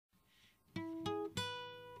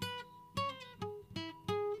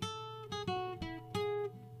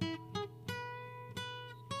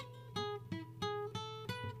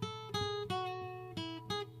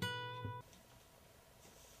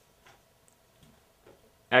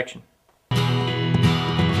Action.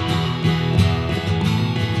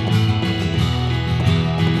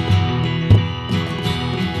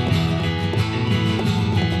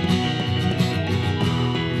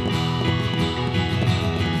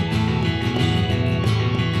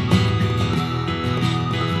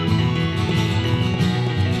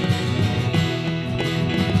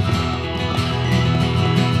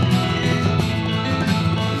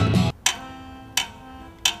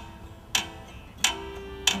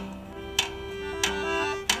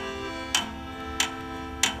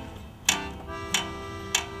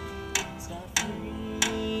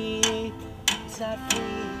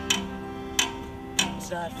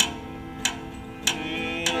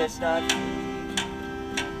 It's not free.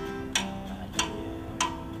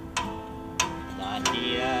 Not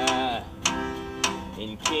here.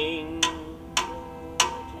 In King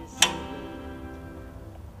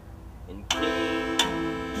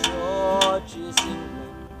George's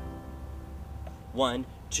England. 1,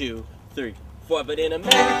 2, 3, 4. But in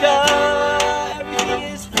America, everything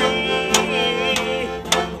is free.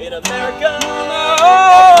 In America,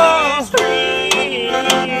 everything is free.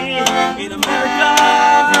 In America,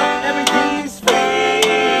 everything is free.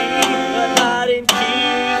 But not in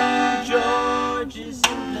King George's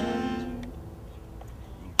England.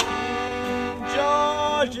 King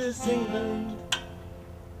George's England.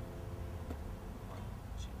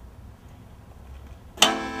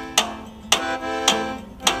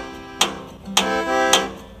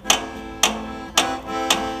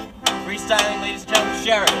 Freestyling, ladies and gentlemen,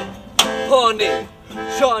 Sheridan. Pawnee,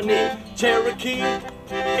 Shawnee, Cherokee,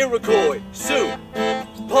 Iroquois, Sioux,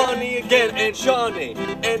 Pawnee again, and Shawnee,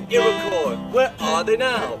 and Iroquois. Where are they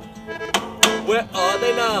now? Where are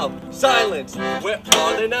they now? Silence. Where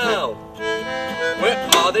are they now? Where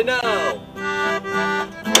are they now?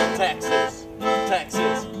 Taxes,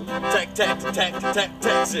 taxes, tax, tax, tax, tax,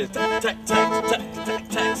 taxes, tax, tax, tax, tax,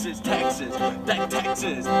 taxes, taxes, tax,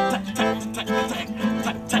 taxes, tax, tax, tax,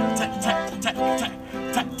 tax, tax, tax,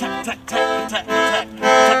 tax,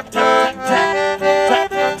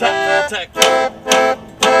 tax, tax.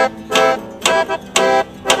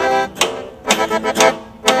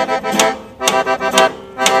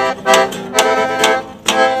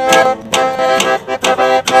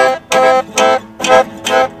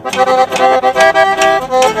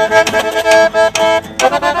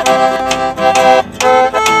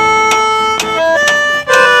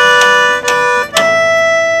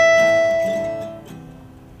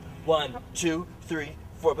 One, two, three,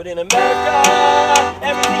 four. But in America,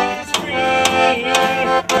 everything is free.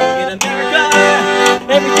 In America,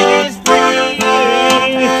 everything is free.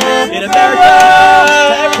 In America,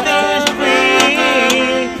 everything is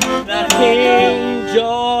free. Not King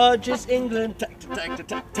George's England. Tax, tax,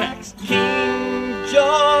 tax, tax. King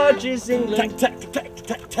George's England. Tax, tax, tax,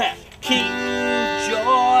 tax, tax. King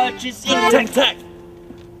George's England. Tax, tax.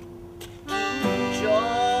 King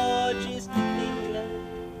George's England.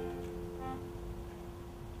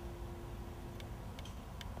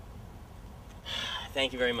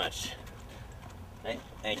 Thank you very much.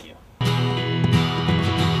 Thank you.